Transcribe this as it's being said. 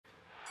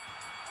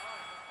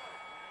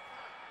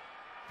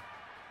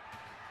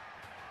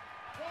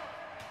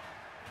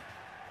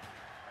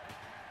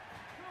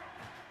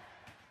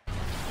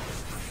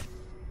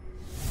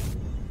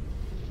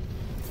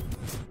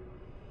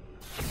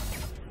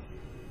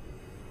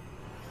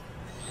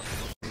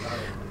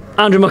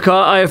Andrew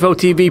McCART, IFL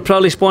TV,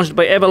 proudly sponsored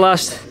by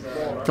Everlast.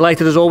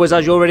 Delighted as always,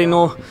 as you already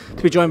know,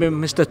 to be joined by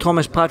Mr.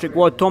 Thomas Patrick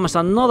Ward. Thomas,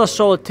 another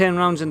solid 10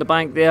 rounds in the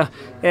bank there.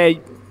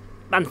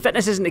 And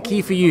fitness isn't the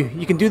key for you.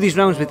 You can do these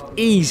rounds with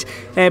ease.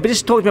 But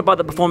just talk to me about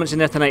the performance in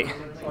there tonight.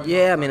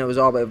 Yeah, I mean, it was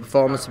all about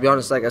performance, to be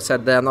honest. Like I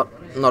said there, I'm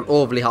not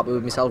overly happy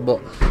with myself,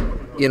 but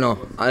you know,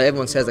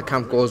 everyone says the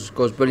camp goes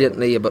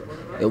brilliantly, but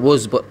it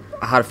was. But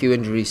I had a few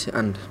injuries,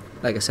 and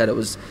like I said, it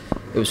was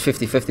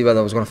 50-50 whether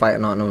I was going to fight or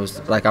not. And it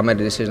was like I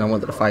made a decision I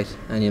wanted to fight,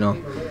 and you know,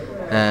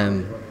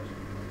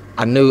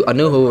 I knew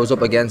who I was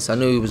up against. I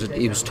knew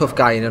he was a tough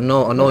guy, and I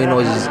know he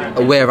knows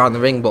his way around the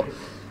ring, but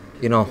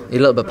you know, a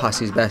little bit past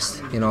his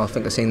best. You know, I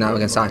think I seen that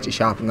against Archie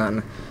Sharp and that,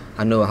 and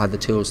I knew I had the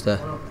tools to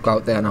go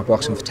out there and I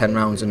boxed him for 10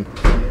 rounds. And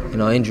you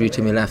know, injury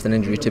to my left and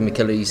injury to my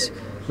Achilles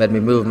made my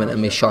movement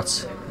and my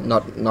shots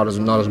not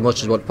as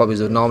much as what probably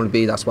would normally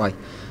be. That's why,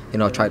 you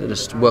know, I tried to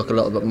just work a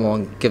little bit more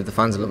and give the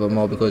fans a little bit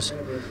more, because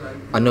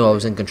I knew I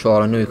was in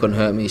control. I knew he couldn't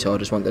hurt me, so I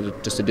just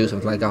wanted to do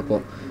something like that.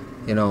 But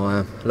you know,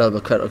 a little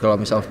bit critical of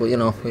myself, but you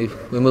know,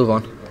 we move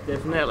on.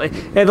 Definitely.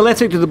 The left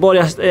hook to the body,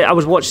 I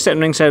was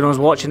sitting ringside and I was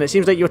watching. It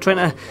seems like you were trying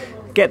to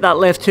get that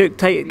left hook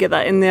tight, get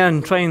that in there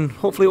and try and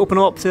hopefully open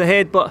up to the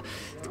head, but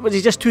was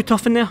he just too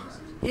tough in there?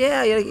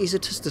 Yeah, he's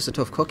just a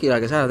tough cookie,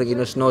 like I said. I think he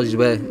just knows his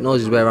way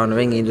around the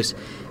ring. He just,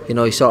 you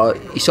know, he sort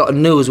of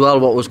knew as well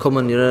what was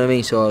coming, you know what I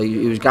mean? So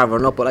he was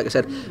gathering up, but like I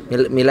said,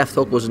 my left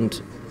hook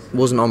wasn't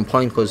on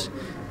point, because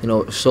you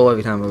know, so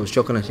every time I was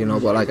chucking it, you know,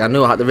 but like I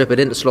knew I had to rip it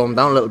in to slow him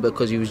down a little bit,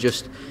 because he was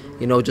just,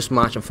 you know, just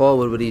marching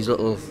forward with his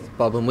little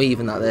bob and weave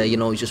and that there, you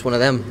know. He's just one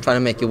of them, trying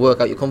to make you work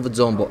out your comfort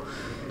zone, but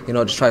you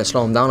know, just try to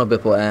slow him down a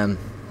bit. But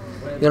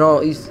you know,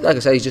 he's, like I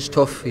said, he's just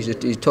tough. He's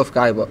a tough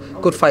guy, but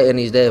good fighter in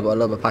his day, but a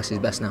little bit past his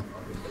best now.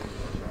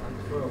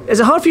 Is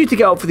it hard for you to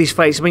get up for these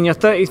fights? I mean, you're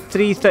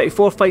 33,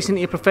 34 fights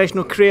into your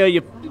professional career.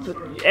 Your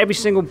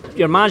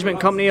management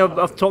company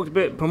I've talked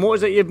about,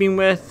 promoters that you've been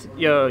with,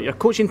 your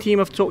coaching team,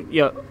 I've talked,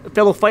 your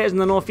fellow fighters in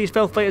the North East,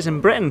 fellow fighters in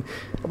Britain.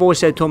 I've always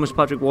said Thomas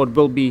Patrick Ward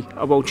will be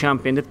a world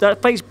champion. If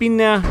that fight's been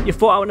there, you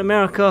fought out in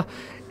America,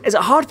 is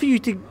it hard for you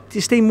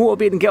to stay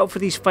motivated and get up for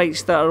these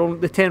fights that are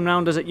the 10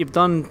 rounders that you've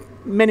done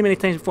many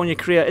times before in your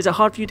career? Is it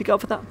hard for you to get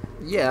up for that?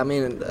 Yeah, I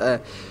mean,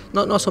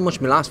 not so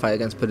much my last fight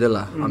against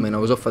Padilla. I mean, I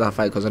was up for that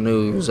fight because I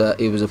knew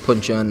he was a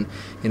puncher, and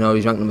you know,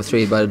 he's ranked number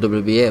 3 by the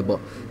WBA. But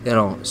you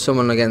know,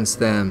 someone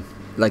against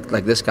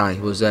like this guy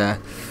was,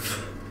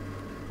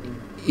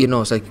 you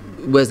know, it's like,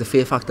 where's the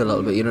fear factor a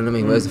little bit? You know what I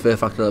mean? Where's the fear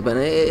factor a little bit?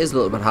 And it is a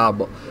little bit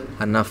hard,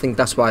 and I think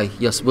that's why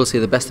we'll see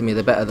the best of me.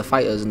 The better the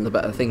fighters and the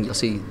better things, you'll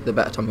see the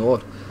better Tommy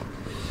Ward.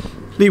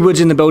 Leigh Wood's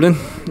in the building.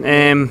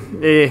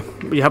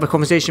 You have a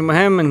conversation with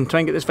him and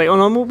try and get this fight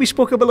on. We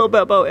spoke a little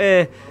bit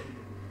about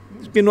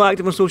being not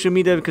active on social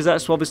media, because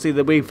that's obviously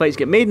the way fights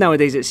get made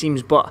nowadays, it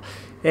seems. But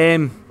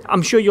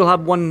I'm sure you'll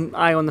have one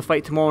eye on the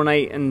fight tomorrow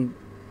night, and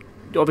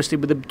obviously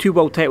with the 2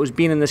 world titles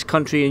being in this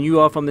country, and you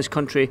are from this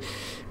country,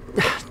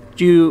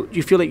 do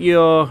you feel like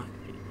you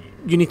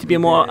need to be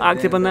more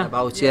active on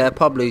that? Yeah,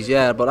 probably,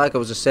 yeah. But like I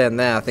was just saying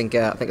there, I think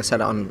I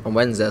said it on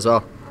Wednesday as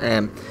well.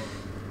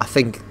 I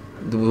think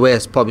the way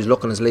it's probably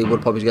looking is Leigh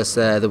Wood probably gets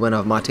the winner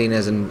of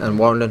Martinez and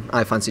Warrington.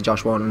 I fancy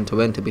Josh Warrington to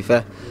win, to be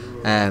fair.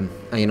 And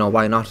you know,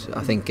 why not?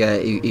 I think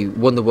he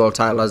won the world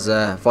title as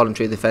a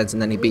voluntary defence,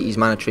 and then he beat his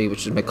mandatory,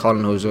 which was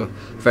McCART, who was a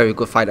very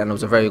good fighter, and it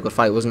was a very good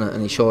fight, wasn't it?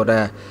 And he showed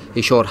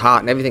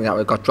heart and everything,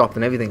 that got dropped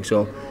and everything.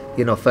 So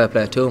you know, fair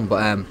play to him.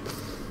 But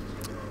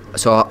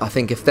so I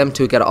think if them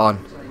two get it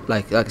on,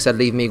 like I said,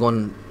 leave me go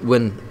and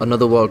win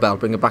another world belt,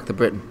 bring it back to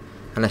Britain,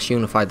 and let's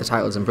unify the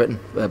titles in Britain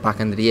back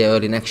end of the year,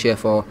 early next year,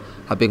 for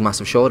a big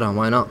massive showdown.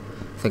 Why not?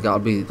 I think that'll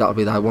be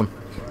that one.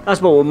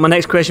 That's what my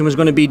next question was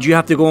going to be. Do you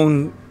have to go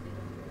and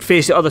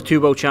face the other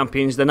 2 world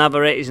champions, the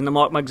Navarretes and the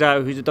Mark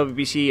Magsayo, who's the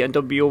WBC and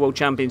WBO world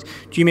champions?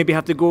 Do you maybe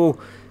have to go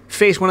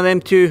face one of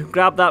them 2,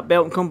 grab that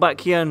belt and come back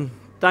here and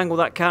dangle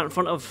that cart in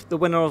front of the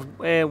winner of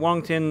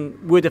Warrington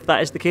Wood, if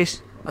that is the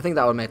case? I think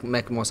that would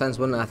make more sense,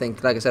 wouldn't it? I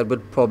think, like I said,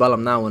 with Pro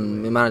Bellum now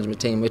and my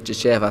management team, Richard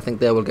Shave, I think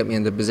they will get me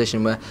in the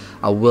position where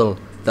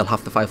they'll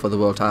have to fight for the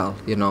world title,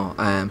 you know.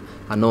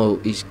 I know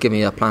he's given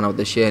me a plan out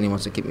this year and he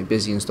wants to keep me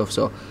busy and stuff,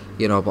 so,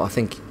 you know, but I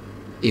think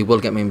he will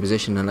get me in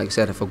position. And like I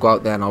said, if I go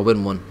out there and I'll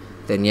win one,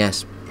 then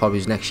yes, probably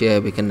next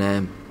year we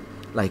can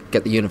like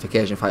get the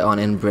unification fight on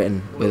in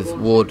Britain with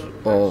Wood,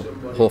 or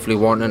hopefully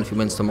Warrington if he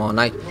wins tomorrow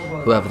night,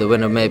 whoever the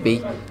winner may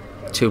be.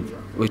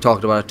 We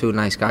talked about it, 2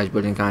 nice guys,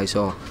 brilliant guys,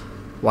 so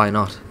why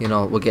not? You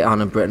know, we'll get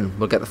on in Britain,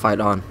 we'll get the fight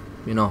on,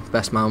 you know,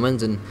 best man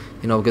wins, and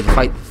you know, we'll give the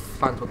fight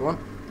fans what they want.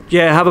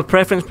 Yeah, have a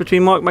preference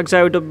between Mark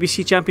Magsayo,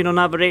 WBC champion, or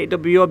Navarrete,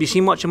 WBO? Have you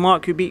seen much of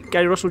Mark, who beat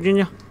Gary Russell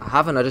Jr.? I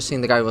haven't. I just seen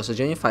the Gary Russell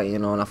Jr. fight, you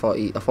know, and I thought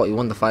he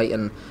won the fight.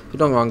 And don't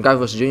get me wrong, Gary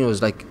Russell Jr.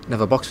 was like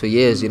never boxed for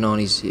years, you know,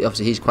 and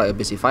he's quite a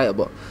busy fighter,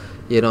 but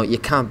you know, you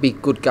can't beat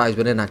good guys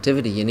with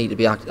inactivity. You need to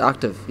be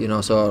active, you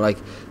know. So like,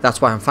 that's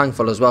why I'm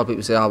thankful as well.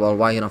 People say, oh well,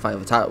 why are you not fighting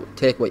for the title?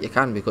 Take what you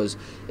can, because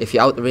if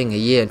you're out the ring a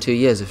year and 2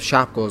 years, if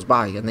Sharp goes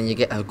by and then you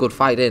get a good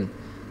fight in,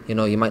 you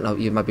know, you might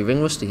be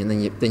ring rusty, and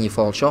then you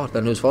fall short.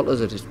 Then whose fault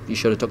is it? You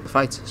should have took the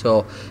fight.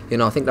 So, you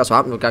know, I think that's what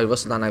happened with Gary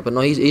Russell that night. But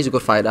no, he's a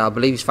good fighter. I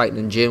believe he's fighting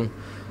in June.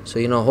 So,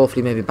 you know,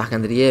 hopefully maybe back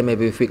end of the year,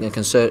 maybe if we can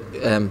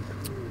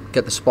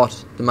get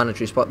the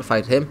mandatory spot to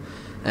fight him,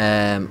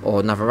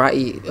 or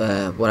Navarrete,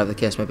 whatever the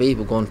case may be,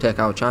 we'll go and take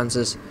our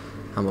chances,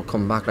 and we'll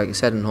come back, like I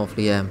said, and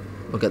hopefully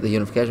we'll get the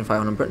unification fight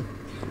on in Britain.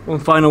 One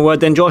final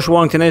word then. Josh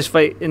Warrington is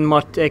fighting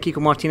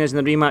Kiko Martinez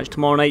in the rematch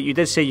tomorrow night. You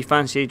did say you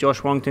fancy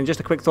Josh Warrington. Just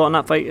a quick thought on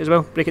that fight as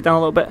well. Break it down a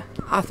little bit.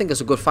 I think it's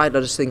a good fight.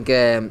 I just think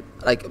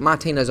like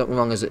Martinez, don't get me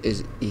wrong,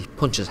 is he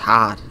punches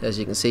hard. As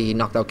you can see, he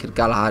knocked out Kid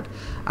Galahad,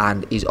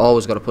 and he's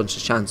always got to punch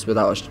his chance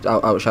without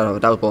a shadow of a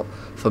doubt. But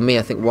for me,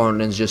 I think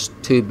Warrington's just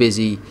too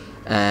busy.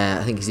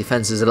 I think his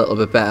defence is a little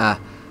bit better.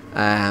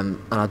 And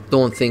I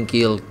don't think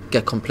he'll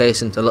get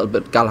complacent a little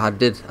bit. Galahad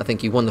did. I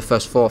think he won the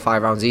first 4 or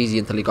 5 rounds easy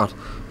until he got,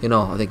 you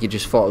know, I think he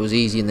just thought it was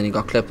easy and then he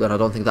got clipped, and I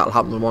don't think that'll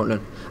happen with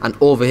Warrington. And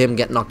over him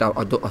getting knocked out,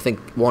 I think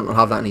Warrington will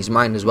have that in his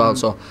mind as well.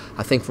 So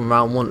I think from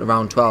round 1 to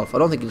round 12, I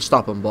don't think he'll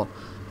stop him, but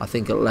I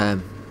think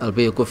it'll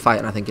be a good fight,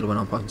 and I think he'll win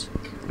on points.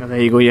 Well,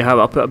 there you go. You have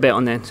it. I'll put a bet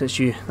on then. Since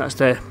that's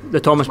the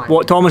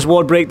Thomas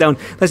Ward breakdown.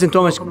 Listen,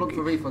 Thomas. I'm looking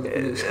for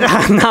refunds.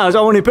 Nah, I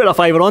only put a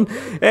fiver on.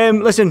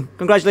 Listen,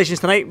 congratulations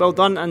tonight. Well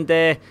done. And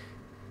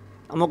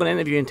I'm not going to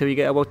interview you until you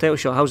get a world title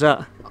shot. How's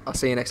that? I'll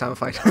see you next time I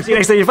fight. See you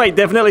next time you fight.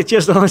 Definitely.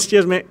 Cheers, Thomas.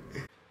 Cheers, mate.